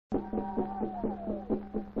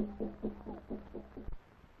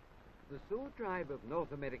tribe of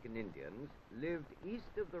North American Indians lived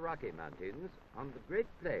east of the Rocky Mountains on the Great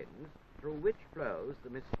Plains through which flows the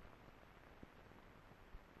Mississippi.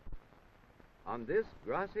 On this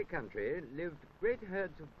grassy country lived great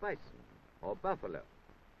herds of bison, or buffalo,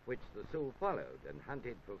 which the Sioux followed and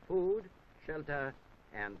hunted for food, shelter,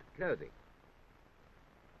 and clothing.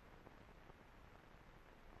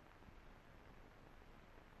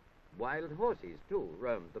 Wild horses, too,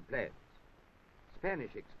 roamed the plains.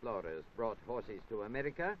 Spanish explorers brought horses to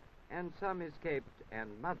America, and some escaped and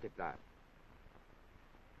multiplied.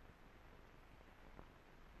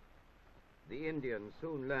 The Indians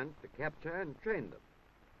soon learnt to capture and train them,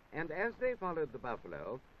 and as they followed the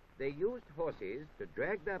buffalo, they used horses to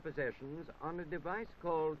drag their possessions on a device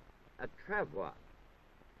called a travois.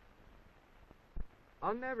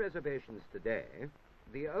 On their reservations today,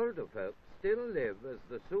 the older folk still live as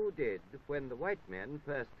the Sioux did when the white men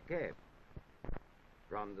first came.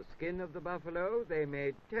 From the skin of the buffalo, they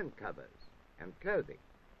made tent covers and clothing.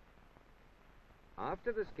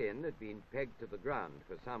 After the skin had been pegged to the ground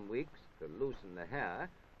for some weeks to loosen the hair,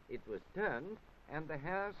 it was turned and the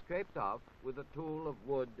hair scraped off with a tool of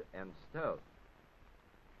wood and stone.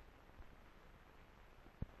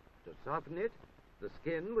 To soften it, the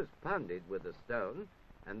skin was pounded with a stone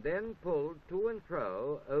and then pulled to and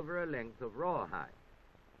fro over a length of rawhide.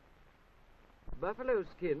 Buffalo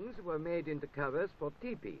skins were made into covers for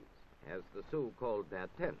tepees, as the Sioux called their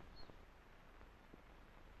tents.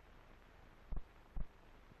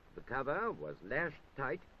 The cover was lashed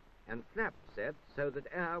tight and flaps set so that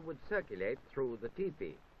air would circulate through the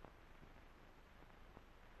tepee.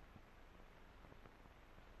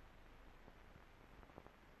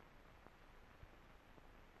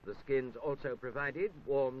 The skins also provided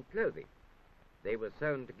warm clothing. They were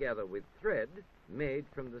sewn together with thread made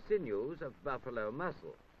from the sinews of buffalo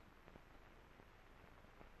muscle.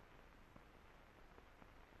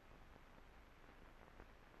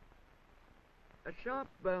 A sharp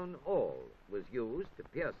bone awl was used to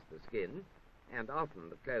pierce the skin, and often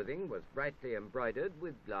the clothing was brightly embroidered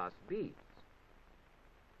with glass beads.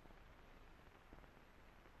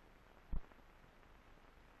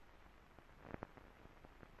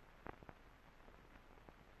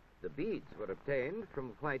 The beads were obtained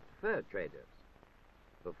from white fur traders.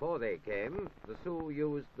 Before they came, the Sioux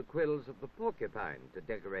used the quills of the porcupine to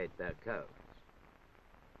decorate their coats.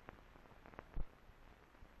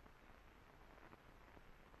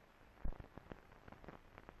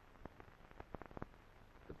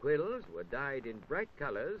 The quills were dyed in bright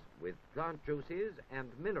colors with plant juices and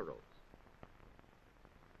minerals.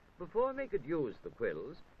 Before they could use the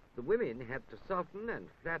quills, the women had to soften and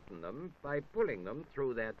flatten them by pulling them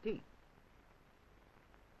through their teeth.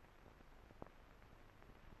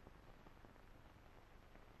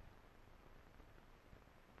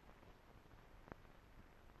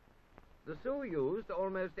 The Sioux used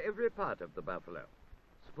almost every part of the buffalo.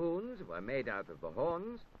 Spoons were made out of the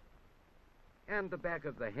horns, and the back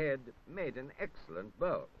of the head made an excellent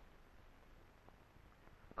bowl.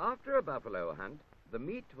 After a buffalo hunt, the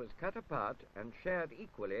meat was cut apart and shared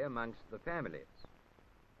equally amongst the families.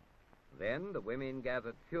 Then the women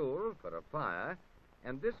gathered fuel for a fire,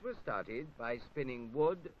 and this was started by spinning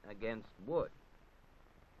wood against wood.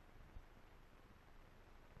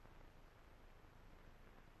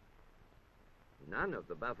 None of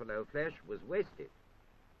the buffalo flesh was wasted.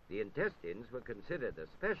 The intestines were considered a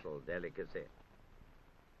special delicacy.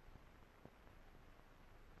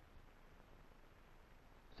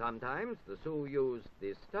 Sometimes the Sioux used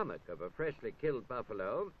the stomach of a freshly killed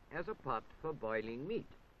buffalo as a pot for boiling meat.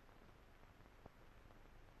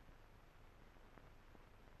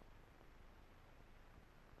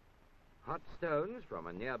 Hot stones from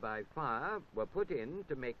a nearby fire were put in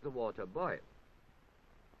to make the water boil.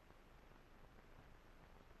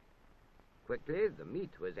 Quickly, the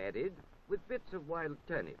meat was added with bits of wild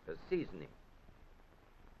turnip as seasoning.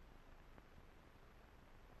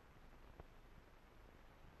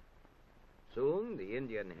 Soon the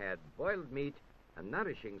Indian had boiled meat, a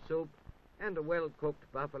nourishing soup, and a well-cooked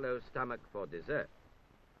buffalo stomach for dessert.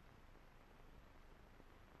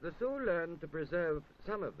 The Sioux learned to preserve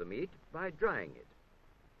some of the meat by drying it.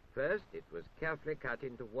 First, it was carefully cut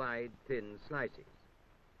into wide, thin slices.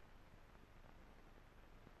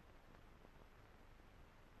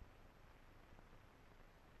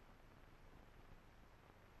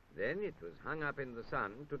 Then it was hung up in the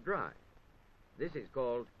sun to dry. This is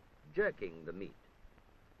called jerking the meat.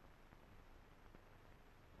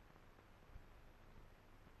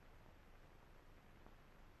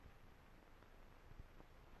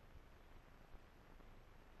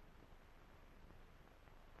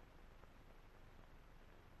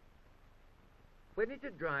 When it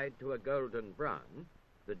had dried to a golden brown,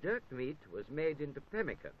 the jerked meat was made into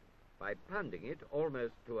pemmican by pounding it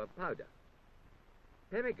almost to a powder.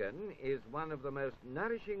 Pemmican is one of the most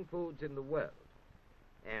nourishing foods in the world,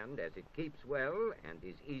 and as it keeps well and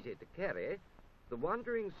is easy to carry, the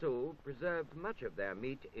wandering Sioux preserved much of their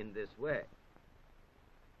meat in this way.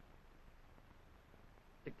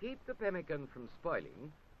 To keep the pemmican from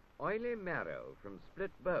spoiling, oily marrow from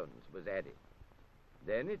split bones was added.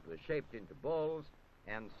 Then it was shaped into balls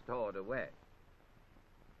and stored away.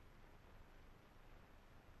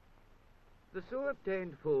 The Sioux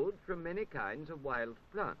obtained food from many kinds of wild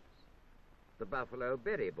plants. The buffalo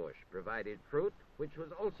berry bush provided fruit, which was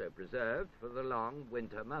also preserved for the long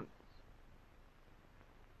winter months.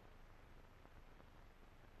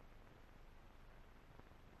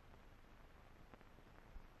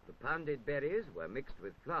 The pounded berries were mixed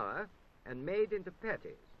with flour and made into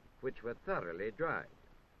patties, which were thoroughly dried.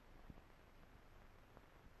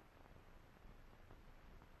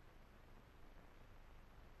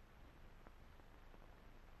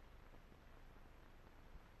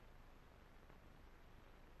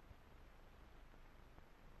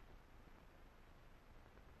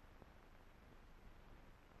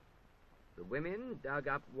 The women dug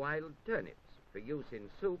up wild turnips for use in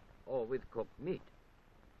soup or with cooked meat.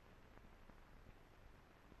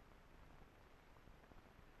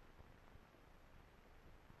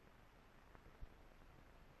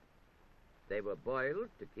 They were boiled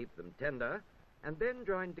to keep them tender and then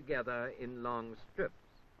joined together in long strips.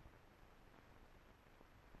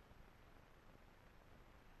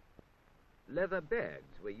 Leather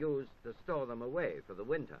bags were used to store them away for the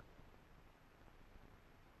winter.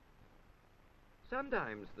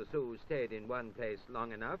 Sometimes the Sioux stayed in one place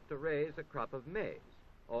long enough to raise a crop of maize,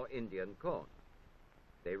 or Indian corn.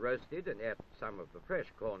 They roasted and ate some of the fresh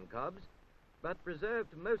corn cobs, but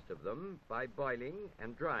preserved most of them by boiling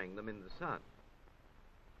and drying them in the sun.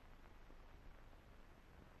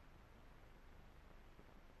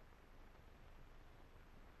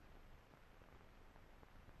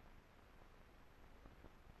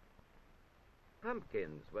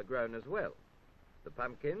 Pumpkins were grown as well. The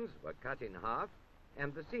pumpkins were cut in half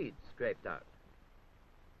and the seeds scraped out.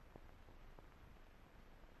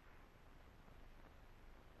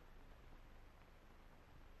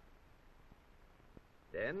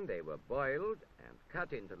 Then they were boiled and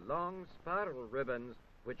cut into long spiral ribbons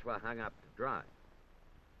which were hung up to dry.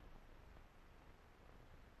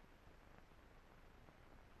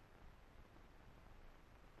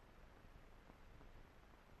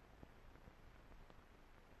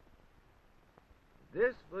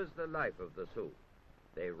 This was the life of the Sioux.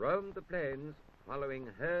 They roamed the plains following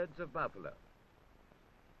herds of buffalo.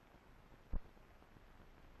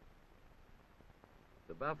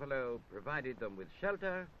 The buffalo provided them with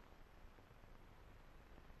shelter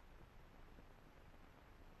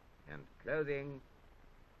and clothing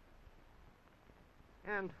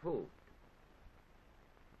and food.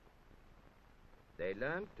 They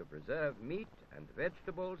learned to preserve meat and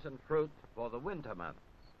vegetables and fruit for the winter months.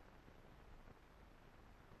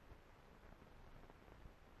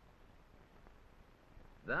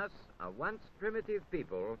 Thus, a once primitive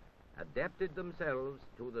people adapted themselves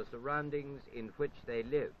to the surroundings in which they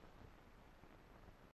lived.